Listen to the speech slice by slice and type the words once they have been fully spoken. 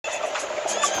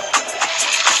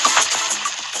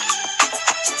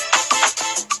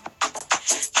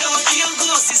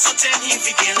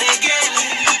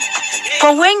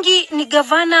Kwa wengi ni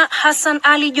gavana Hassan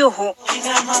Ali Joho.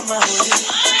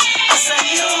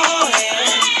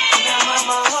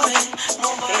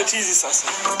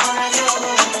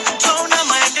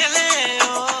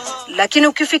 Lakini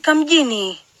ukifika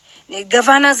mjini ni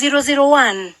gavana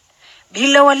 001.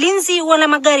 Bila walinzi wala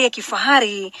magari ya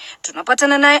kifahari,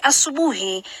 tunapatana naye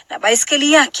asubuhi na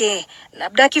baiskeli yake,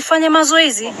 labda akifanya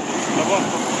mazoezi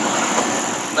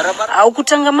au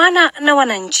kutangamana na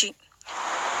wananchi.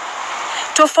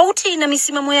 Tofauti na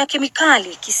misimamo yake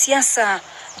mikali kisiasa,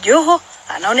 Joho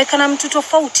anaonekana mtu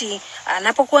tofauti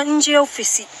anapokuwa nje ya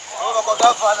ofisi.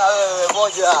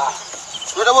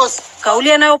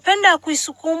 Kauli anayopenda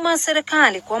kuisukuma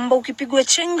serikali kwamba ukipigwa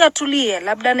chenga tulia,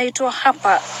 labda anaitoa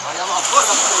hapa.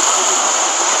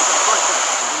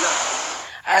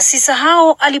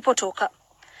 Asisahau alipotoka.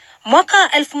 Mwaka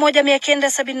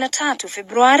 1973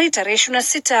 Februari tarehe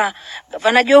 26,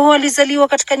 gavana Joho alizaliwa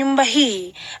katika nyumba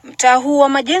hii, mtaa huu wa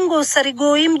Majengo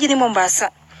Sarigoi mjini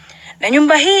Mombasa. Na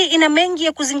nyumba hii ina mengi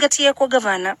ya kuzingatia kwa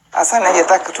gavana. Hassan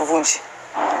hajataka tuvunje.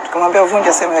 Tukamwambia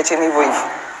vunja, sema acheni hivyo hivyo.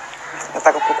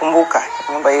 Nataka kukumbuka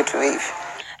nyumba yetu hivi.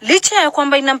 Licha ya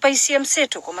kwamba inampa hisia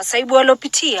mseto kwa masaibu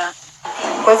aliyopitia.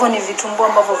 Kwa hivyo ni vitumbua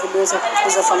ambavyo viliweza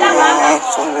kukuza familia.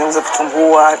 Tumeuza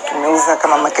vitumbua, tumeuza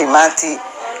kama makaimati,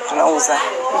 tunauza.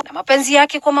 Na mapenzi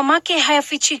yake kwa mamake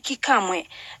hayafichiki kamwe,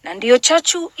 na ndiyo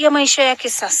chachu ya maisha yake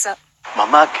sasa.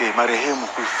 Mamake marehemu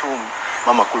Kulthum,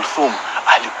 Mama Kulthum,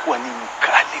 alikuwa ni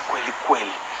mkali kweli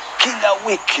kweli. Kila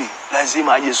wiki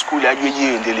lazima aje shule ajue je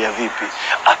endelea vipi.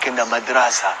 Akaenda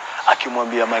madrasa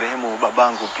akimwambia marehemu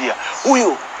babangu pia,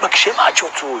 huyo bakishe macho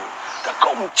tu huyo,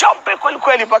 takao mchampe kweli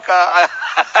kweli paka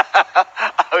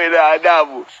awe na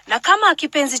adabu. Na kama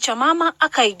kipenzi cha mama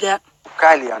akaiga.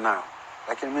 Ukali anao,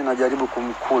 lakini mimi najaribu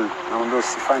kumkul, naomba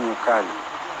usifanye ukali,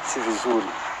 si vizuri.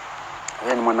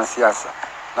 Yeye ni mwanasiasa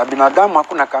na binadamu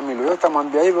hakuna kamili. Yote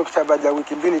amwambia hivyo, kisha baada ya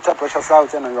wiki 2-3 ashasahau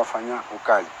tena yafanya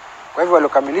ukali. Kwa hivyo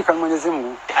alokamilika ni Mwenyezi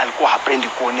Mungu. Alikuwa hapendi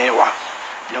kuonewa.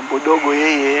 Jambo dogo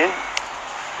yeye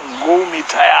ngumi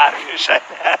tayari.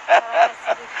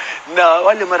 Na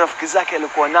wale marafiki zake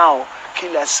alikuwa nao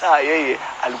kila saa, yeye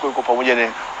alikuwa yuko pamoja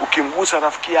naye. Ukimgusa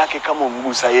rafiki yake kama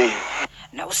umgusa yeye.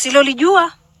 Na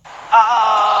usilolijua,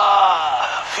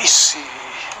 fisi.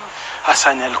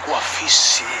 Hassan alikuwa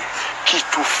fisi,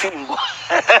 kitu fimbo.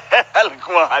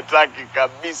 Alikuwa hataki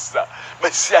kabisa.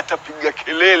 Basi atapiga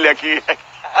kelele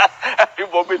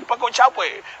Bibi paka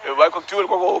uchapwe. Wako kitu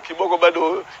alikuwa kiboko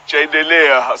bado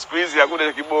chaendelea. Siku hizi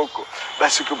hakuna kiboko.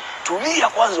 Basi tulia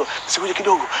kwanza, sikuja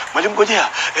kidogo. Mwalimu ngojea.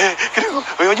 Kidogo.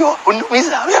 Unajua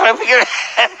unumiza.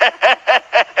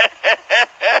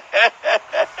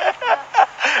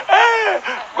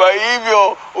 Kwa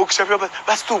hivyo ukishapia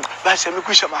basi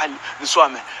amekwisha mahali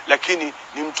niswame, lakini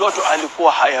ni mtoto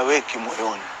alikuwa hayaweki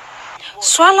moyoni.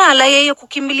 Swala la yeye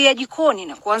kukimbilia jikoni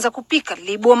na kuanza kupika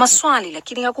liibua maswali,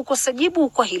 lakini hakukosa jibu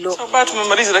kwa hilo. So bado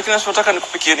tumemaliza, lakini nataka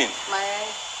nikupikie nini?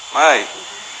 Mayai.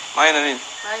 Mayai na nini?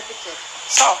 Mayai pekee.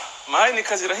 Sawa, mayai ni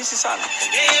kazi rahisi sana.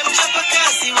 Mchapa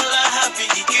kazi wala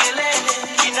hapigi kelele,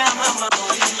 kina mama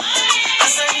moyo.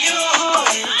 Hassan Joho.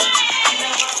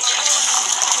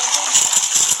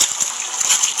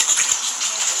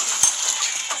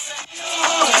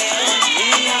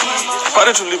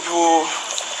 Pale tulipotoka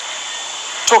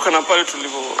na pale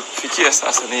tulipofikia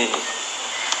sasa ni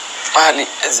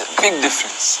is a big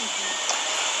difference.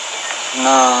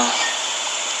 Na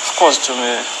of course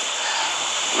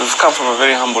we've come from a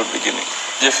very humble beginning.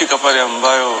 Jafika pale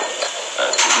ambayo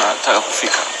tunataka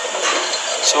kufika.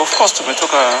 So of course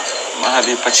tumetoka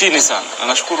mahali pa chini sana. Na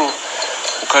nashukuru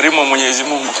ukarimu wa Mwenyezi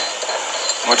Mungu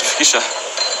umetufikisha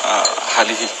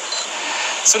hali hii.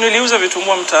 So niliuza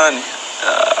vitumbua mtaani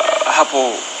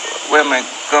hapo where my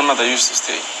grandmother used to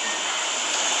stay.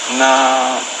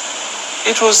 Na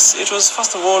it was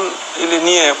first of all ile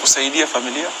nia ya kusaidia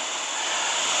familia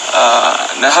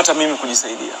na hata mimi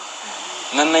kujisaidia.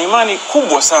 Na nina imani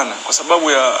kubwa sana kwa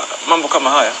sababu ya mambo kama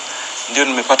haya ndio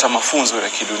nimepata mafunzo ya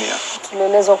kidunia.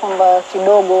 Tulielezwa kwamba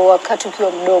kidogo wakati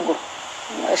ukiwa mdogo,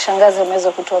 shangazi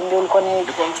ameweza kutuambia ulikuwa ni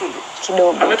mtundu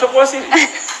kidogo. Ametoboa siri.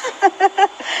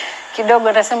 Kidogo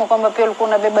anasema kwamba pia ulikuwa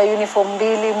unabeba uniform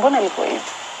 2, mbona ilikuwa hivi?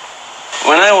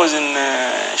 When I was in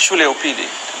shule ya upili,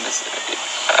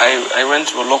 I went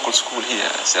to a local school here,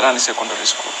 Serani Secondary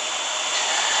School.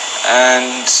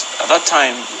 And at that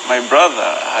time, my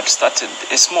brother had started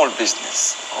a small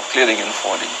business of clearing and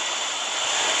forwarding.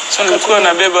 So nilikuwa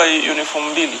nabeba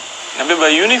uniform 2. Nabeba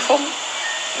uniform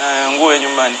na nguo ya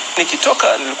nyumbani.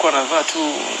 Nikitoka nilikuwa navaa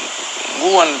tu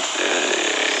nguo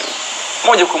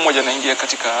moja kwa moja naingia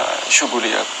katika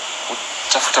shughuli ya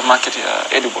kutafuta market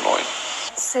ya edible oil.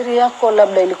 Siri yako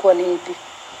labda ilikuwa ni ipi?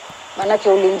 Maanake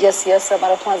uliingia siasa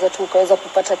mara kwanza tu ukaweza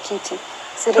kupata kiti.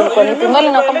 Siri ilikuwa ni ipi? Mbali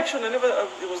na kama election,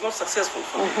 it was not successful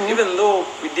for me, even though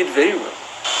we did very well.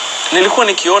 Nilikuwa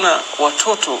nikiona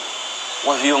watoto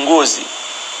wa viongozi,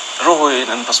 roho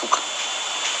inanipasuka.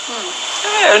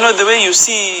 Yeah, you know the way you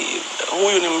see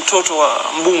huyu ni mtoto wa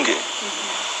mbunge.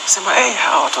 Sema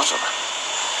hawa watoto.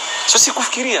 So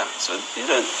sikufikiria. So you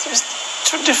know,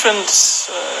 two different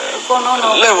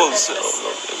levels.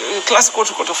 Class kwa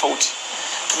tuko tofauti.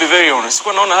 To be very honest.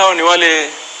 Kwa naona hao ni wale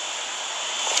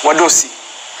wadosi.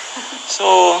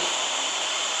 So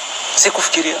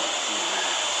sikufikiria.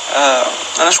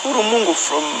 Na nashukuru Mungu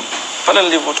from pale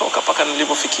nilipotoka mpaka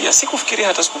nilipofikia. Sikufikiria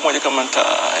hata siku moja kama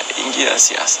nitaingia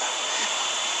siasa.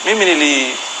 Mimi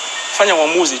nilifanya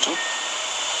uamuzi tu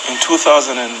in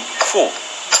 2004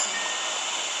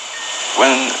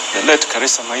 when the late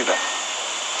Karisa Maitha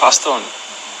passed on.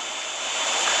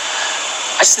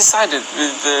 I just decided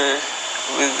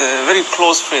with very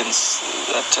close friends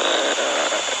that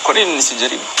kwa nini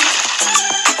nisijaribu.